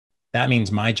that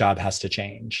means my job has to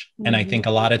change. And I think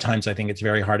a lot of times, I think it's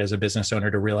very hard as a business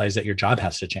owner to realize that your job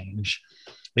has to change.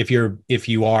 If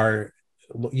you are,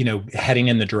 heading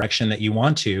in the direction that you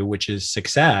want to, which is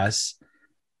success,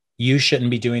 you shouldn't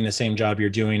be doing the same job you're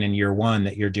doing in year 1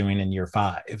 that you're doing in year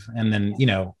 5. And then,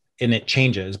 and it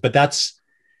changes, but that's,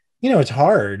 it's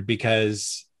hard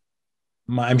because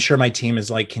I'm sure my team is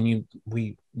like,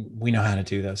 we know how to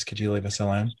do this. Could you leave us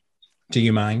alone? Do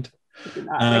you mind?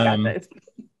 I got this.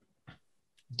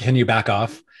 Can you back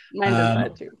off? Mine does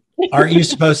that too. Aren't you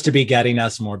supposed to be getting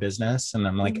us more business? And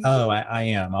I'm like, oh, I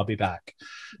am. I'll be back.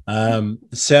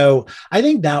 So I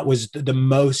think that was the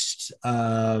most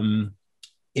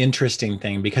interesting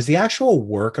thing, because the actual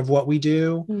work of what we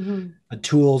do, the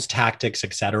tools, tactics,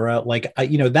 etc., like,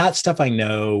 that stuff I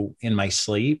know in my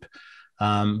sleep.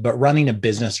 But running a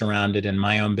business around it, and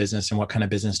my own business, and what kind of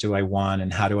business do I want,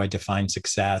 and how do I define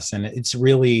success? And it's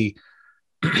really,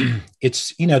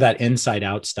 it's, that inside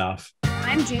out stuff.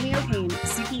 I'm Jamie O'Kane,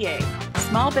 CPA,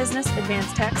 Small Business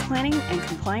Advanced Tax Planning and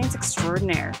Compliance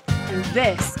Extraordinaire. And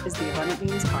this is the Abundant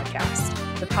Beans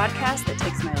Podcast, the podcast that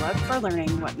takes my love for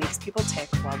learning what makes people tick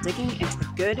while digging into the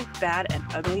good, bad, and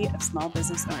ugly of small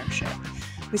business ownership.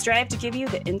 We strive to give you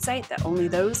the insight that only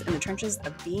those in the trenches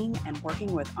of being and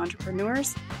working with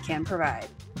entrepreneurs can provide.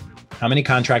 How many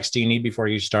contracts do you need before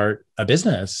you start a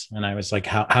business? And I was like,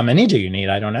 how many do you need?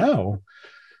 I don't know.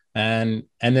 And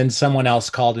then someone else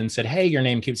called and said, hey, your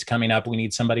name keeps coming up. We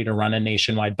need somebody to run a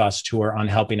nationwide bus tour on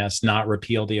helping us not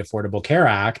repeal the Affordable Care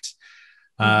Act.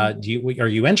 Are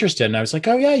you interested? And I was like,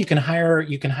 oh yeah, you can hire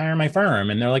my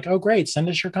firm. And they're like, oh great, send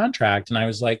us your contract. And I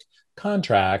was like,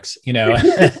 contracts,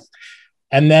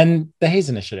 and then the Hayes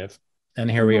Initiative.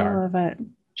 And here we are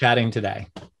chatting today.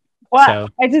 Well,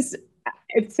 so,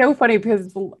 it's so funny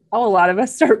because a lot of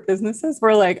us start businesses.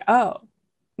 We're like, oh,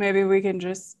 maybe I can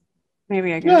just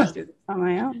do this on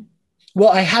my own.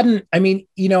 Well,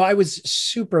 I was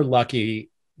super lucky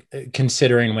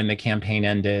considering when the campaign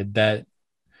ended that,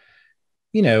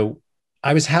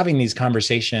 I was having these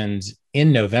conversations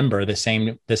in November, the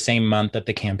same month that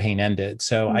the campaign ended.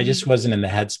 So I just wasn't in the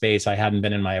headspace. I hadn't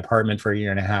been in my apartment for a year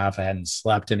and a half. I hadn't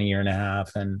slept in a year and a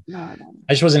half. And I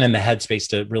just wasn't in the headspace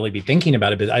to really be thinking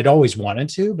about it. But I'd always wanted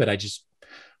to, but I just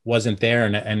wasn't there.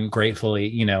 And gratefully,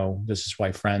 this is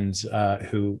why friends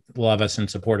who love us and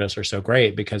support us are so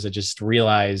great, because I just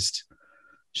realized,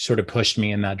 sort of pushed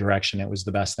me in that direction. It was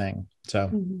the best thing. So.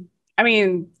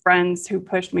 Friends who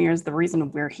pushed me is the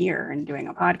reason we're here and doing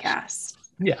a podcast.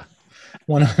 Yeah.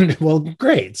 100. Well,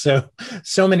 great. So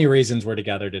many reasons we're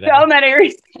together today. So many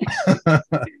reasons.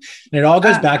 And it all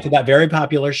goes back to that very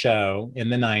popular show in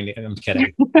the 90s. I'm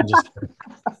kidding.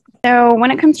 So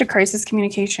when it comes to crisis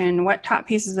communication, what top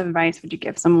pieces of advice would you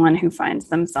give someone who finds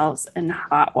themselves in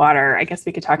hot water? I guess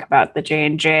we could talk about the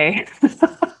J&J.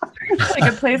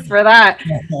 Like a place for that.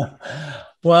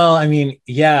 Well,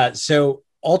 yeah. So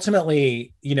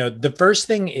ultimately, the first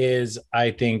thing is, I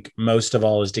think most of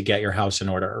all, is to get your house in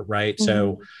order, right?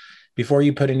 So before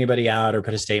you put anybody out or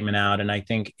put a statement out, and I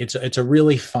think it's a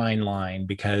really fine line,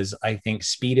 because I think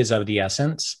speed is of the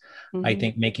essence. I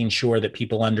think making sure that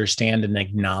people understand and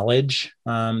acknowledge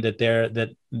that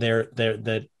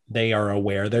they are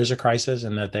aware there's a crisis,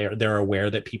 and that they're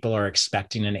aware that people are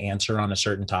expecting an answer on a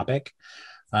certain topic.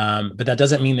 But that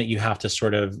doesn't mean that you have to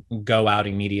sort of go out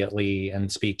immediately and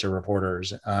speak to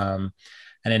reporters. And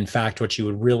in fact, what you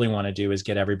would really want to do is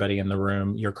get everybody in the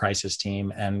room, your crisis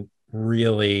team, and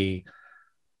really,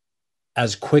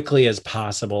 as quickly as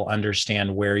possible,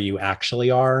 understand where you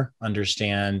actually are,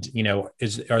 understand,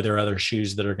 are there other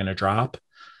shoes that are going to drop?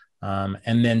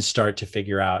 And then start to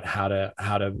figure out how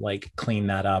to like clean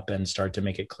that up and start to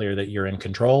make it clear that you're in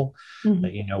control,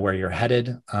 that you know where you're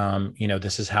headed.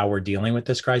 This is how we're dealing with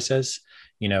this crisis.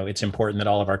 It's important that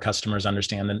all of our customers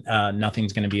understand that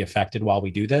nothing's going to be affected while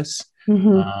we do this.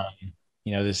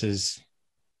 This is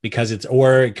because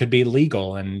it could be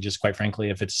legal. And just quite frankly,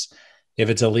 if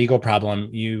it's a legal problem,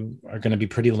 you are going to be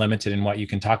pretty limited in what you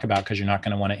can talk about, because you're not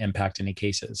going to want to impact any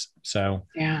cases. So,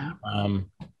 yeah.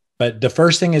 But the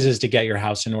first thing is to get your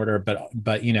house in order. But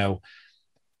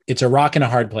it's a rock and a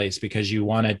hard place, because you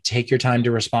want to take your time to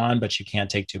respond, but you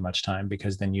can't take too much time,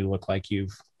 because then you look like you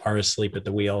are asleep at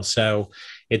the wheel. So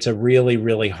it's a really,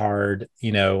 really hard,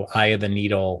 eye of the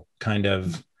needle kind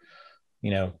of,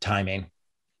 timing.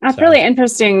 That's really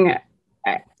interesting.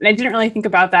 I didn't really think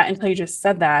about that until you just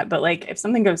said that. But like, if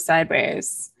something goes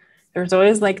sideways, there's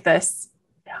always like this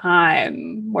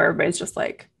time where everybody's just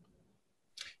like,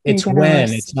 it's when,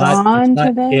 it's not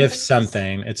if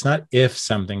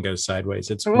something goes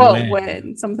sideways. It's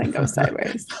when something goes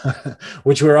sideways.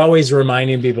 Which we're always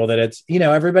reminding people that it's,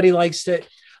 everybody likes to,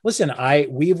 listen,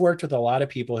 we've worked with a lot of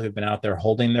people who've been out there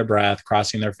holding their breath,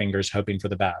 crossing their fingers, hoping for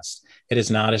the best. It is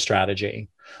not a strategy.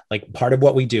 Like, part of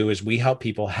what we do is we help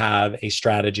people have a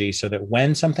strategy so that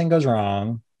when something goes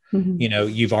wrong,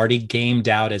 you've already gamed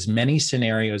out as many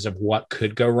scenarios of what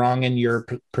could go wrong in your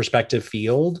perspective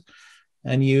field.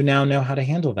 And you now know how to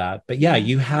handle that. But yeah,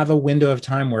 you have a window of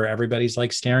time where everybody's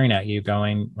like staring at you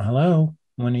going, hello,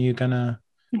 when are you gonna?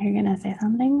 You're going to say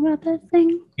something about this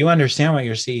thing? You understand what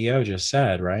your CEO just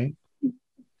said, right?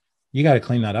 You got to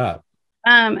clean that up.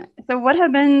 So what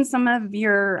have been some of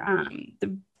your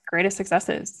the greatest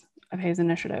successes of Hayes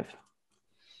Initiative?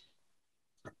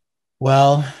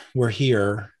 Well, we're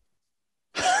here.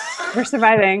 We're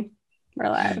surviving. We're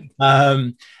alive.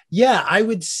 Yeah, I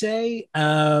would say,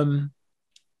 I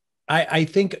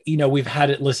think, we've had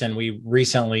it. Listen, we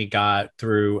recently got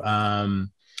through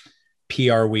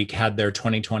PR Week, had their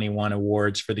 2021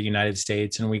 awards for the United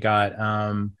States. And we got,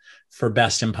 for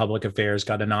Best in Public Affairs,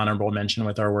 got an honorable mention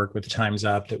with our work with Time's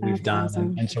Up that we've done.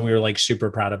 Awesome. And so we were like super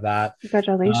proud of that.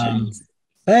 Congratulations.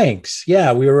 Thanks.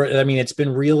 Yeah, it's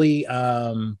been really,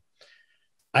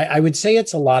 I would say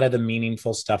it's a lot of the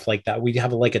meaningful stuff like that. We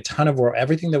have like a ton of work,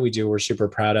 everything that we do, we're super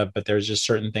proud of, but there's just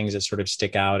certain things that sort of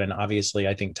stick out. And obviously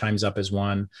I think Time's Up is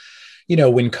one.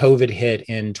 When COVID hit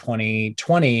in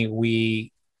 2020,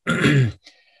 we, I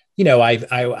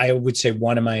would say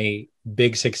one of my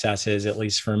big successes, at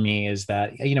least for me, is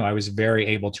that, I was very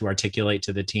able to articulate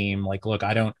to the team, like, look,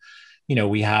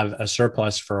 we have a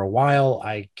surplus for a while.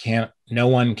 No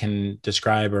one can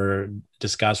describe or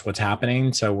discuss what's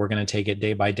happening. So we're going to take it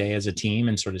day by day as a team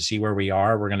and sort of see where we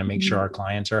are. We're going to make sure our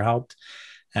clients are helped.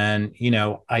 And,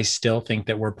 I still think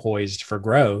that we're poised for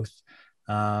growth,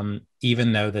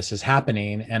 even though this is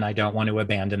happening, and I don't want to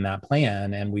abandon that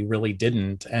plan. And we really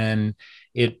didn't. And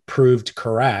it proved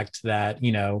correct that,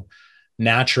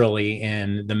 naturally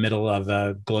in the middle of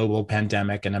a global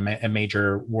pandemic and a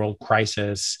major world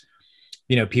crisis,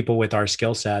 people with our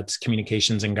skill sets,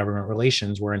 communications and government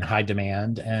relations, were in high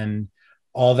demand. And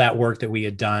all that work that we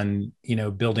had done,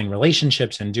 building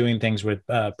relationships and doing things with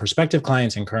prospective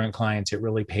clients and current clients, it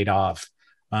really paid off.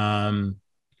 And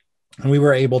we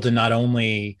were able to not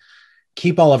only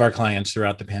keep all of our clients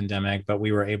throughout the pandemic, but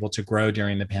we were able to grow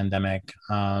during the pandemic.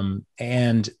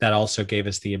 And that also gave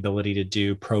us the ability to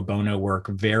do pro bono work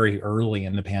very early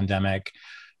in the pandemic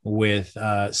with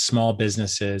small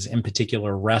businesses, in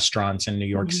particular restaurants in New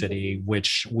York City,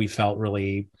 which we felt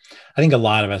really, I think a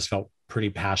lot of us felt pretty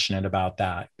passionate about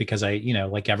that, because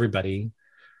like everybody,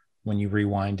 when you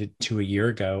rewind it to a year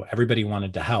ago, everybody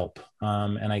wanted to help.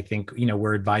 And I think,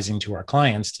 we're advising to our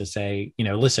clients to say,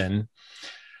 listen,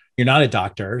 you're not a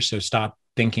doctor, so stop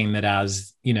thinking that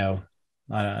as,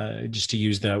 just to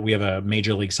use we have a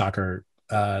Major League Soccer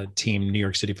team, New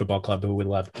York City Football Club, who we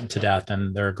love to death,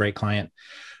 and they're a great client.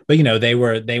 But,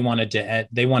 they wanted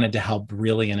to help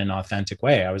really in an authentic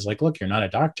way. I was like, look, you're not a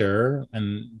doctor.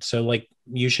 And so like,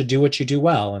 you should do what you do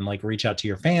well, and like reach out to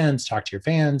your fans, talk to your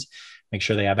fans, make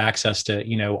sure they have access to,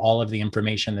 all of the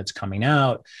information that's coming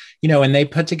out, and they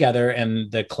put together,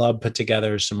 and the club put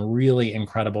together some really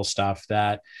incredible stuff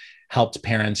that helped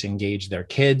parents engage their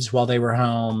kids while they were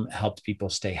home, helped people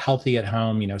stay healthy at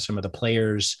home. Some of the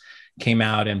players came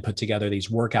out and put together these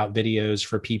workout videos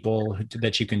for people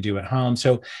that you can do at home.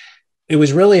 So it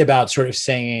was really about sort of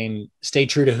saying, stay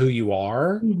true to who you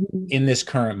are in this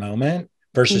current moment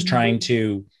versus trying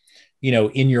to,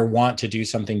 in your want to do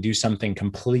something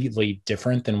completely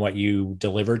different than what you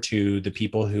deliver to the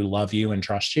people who love you and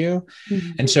trust you.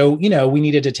 And so, we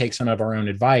needed to take some of our own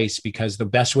advice, because the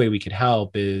best way we could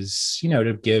help is,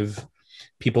 to give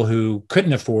people who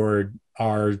couldn't afford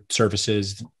our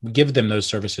services, give them those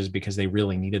services because they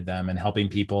really needed them, and helping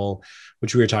people,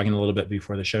 which we were talking a little bit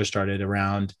before the show started,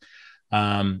 around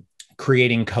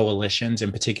creating coalitions,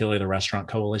 in particular the restaurant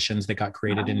coalitions that got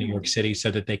created in New York City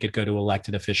so that they could go to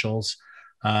elected officials,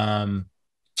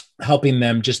 helping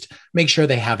them just make sure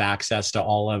they have access to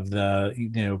all of the,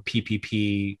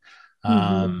 PPP,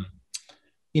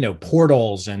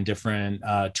 portals and different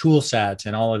tool sets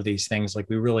and all of these things. Like,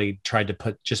 we really tried to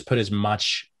put as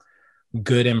much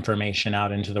good information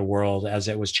out into the world as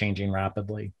it was changing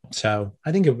rapidly. So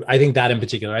I think that in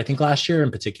particular, I think last year in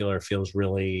particular feels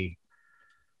really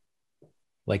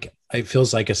like, it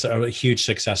feels like a huge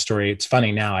success story. It's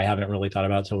funny now, I haven't really thought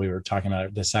about it until we were talking about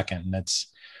it the second. And it's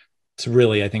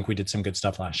really, I think we did some good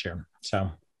stuff last year. So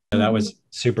that was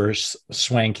super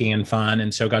swanky and fun.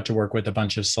 And so got to work with a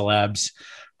bunch of celebs,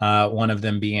 one of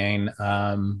them being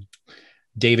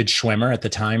David Schwimmer. At the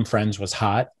time, Friends was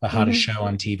hot, the hottest show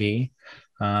on TV.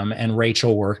 And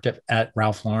Rachel worked at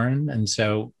Ralph Lauren. And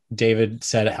so David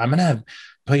said, I'm going to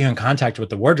put you in contact with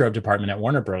the wardrobe department at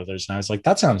Warner Brothers. And I was like,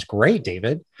 that sounds great,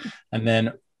 David. And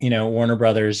then, Warner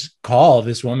Brothers called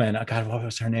this woman. Oh God, what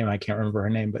was her name? I can't remember her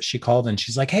name, but she called and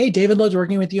she's like, hey, David loves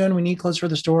working with you and we need clothes for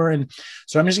the store. And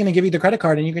so I'm just going to give you the credit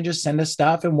card and you can just send us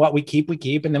stuff, and what we keep,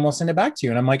 and then we'll send it back to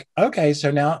you. And I'm like, okay.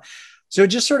 So it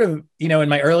just sort of, in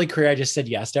my early career, I just said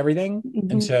yes to everything.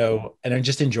 Mm-hmm. And I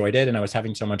just enjoyed it. And I was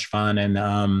having so much fun.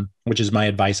 And which is my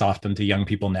advice often to young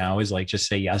people now, is like, just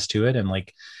say yes to it and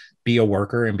like be a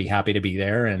worker and be happy to be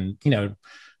there. And,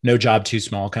 no job too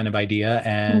small kind of idea.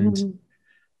 And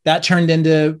that turned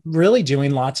into really doing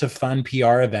lots of fun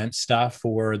PR event stuff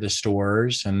for the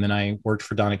stores. And then I worked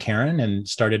for Donna Karan and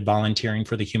started volunteering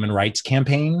for the Human Rights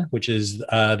Campaign, which is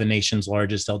the nation's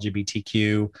largest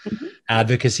LGBTQ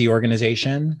advocacy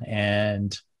organization.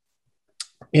 And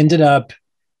ended up,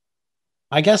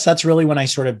 I guess that's really when I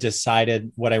sort of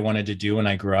decided what I wanted to do when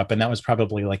I grew up. And that was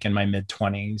probably like in my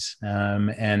mid-20s,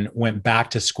 and went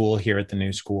back to school here at the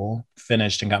New School,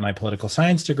 finished and got my political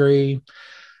science degree.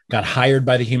 Got hired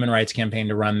by the Human Rights Campaign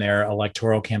to run their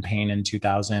electoral campaign in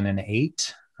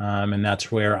 2008. And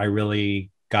that's where I really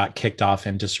got kicked off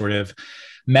into sort of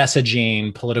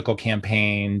messaging, political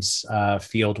campaigns,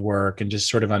 field work, and just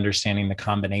sort of understanding the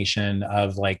combination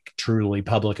of like truly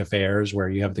public affairs, where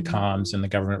you have the comms and the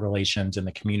government relations and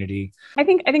the community. I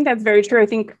think that's very true. I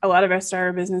think a lot of us start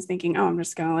our business thinking, oh, I'm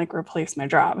just going to like replace my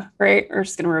job, right? Or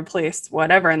just going to replace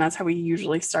whatever. And that's how we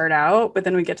usually start out. But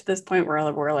then we get to this point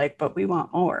where we're like, but we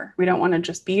want more. We don't want to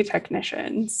just be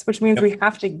technicians, which means we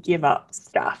have to give up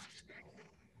stuff.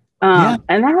 And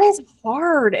that is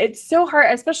hard. It's so hard,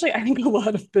 especially I think a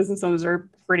lot of business owners are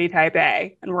pretty type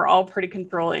A, and we're all pretty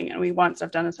controlling and we want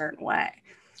stuff done a certain way.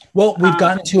 Well, we've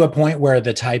gotten to a point where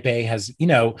the type A has,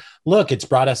 look, it's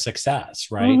brought us success,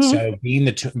 right? Mm-hmm.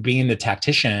 So being the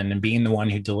tactician and being the one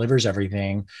who delivers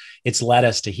everything, it's led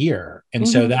us to here. And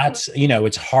so that's,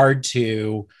 it's hard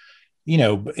to,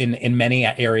 in many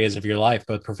areas of your life,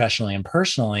 both professionally and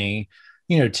personally,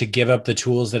 to give up the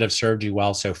tools that have served you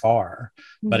well so far.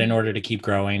 But in order to keep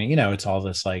growing, it's all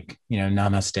this like,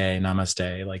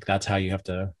 namaste, like that's how you have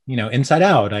to, inside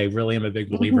out. I really am a big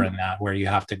believer in that, where you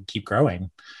have to keep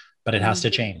growing, but it has to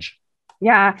change.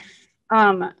 Yeah.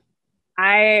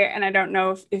 I don't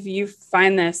know if you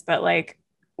find this, but like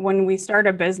when we start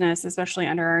a business, especially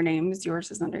under our names,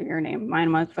 yours is under your name,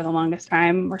 mine was for the longest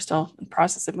time. We're still in the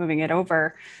process of moving it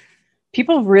over.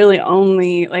 People really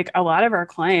only, like a lot of our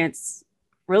clients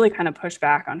really kind of push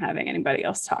back on having anybody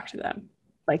else talk to them.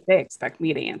 Like they expect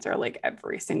me to answer like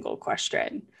every single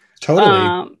question.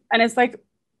 Totally. And it's like,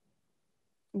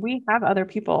 we have other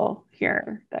people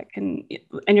here that can,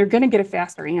 and you're going to get a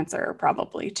faster answer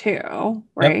probably too.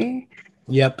 Right.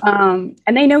 Yep. And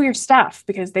they know your stuff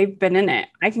because they've been in it.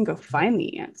 I can go find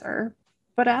the answer,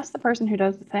 but ask the person who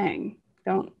does the thing.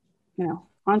 Don't,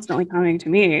 constantly coming to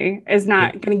me is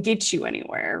not going to get you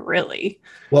anywhere, really.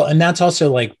 Well, and that's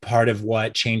also like part of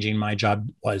what changing my job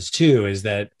was too, is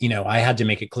that, I had to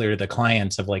make it clear to the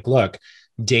clients of like, look,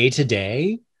 day to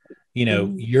day,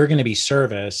 you're going to be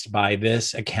serviced by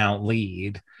this account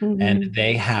lead, and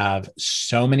they have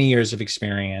so many years of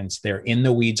experience. They're in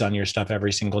the weeds on your stuff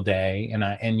every single day.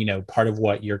 And part of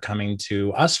what you're coming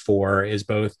to us for is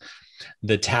both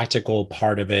the tactical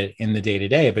part of it in the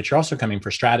day-to-day, but you're also coming for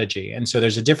strategy. And so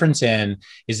there's a difference in,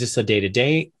 is this a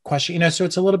day-to-day question? So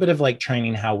it's a little bit of like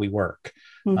training how we work.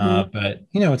 But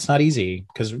it's not easy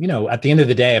because, at the end of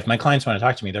the day, if my clients want to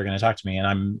talk to me, they're going to talk to me, and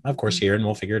I'm of course here and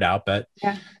we'll figure it out. But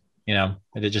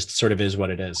it just sort of is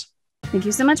what it is. Thank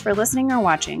you so much for listening or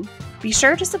watching. Be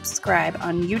sure to subscribe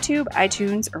on YouTube,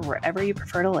 iTunes, or wherever you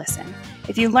prefer to listen.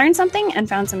 If you learned something and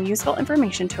found some useful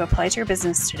information to apply to your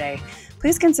business today,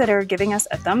 please consider giving us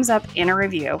a thumbs up and a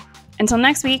review. Until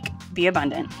next week, be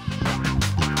abundant.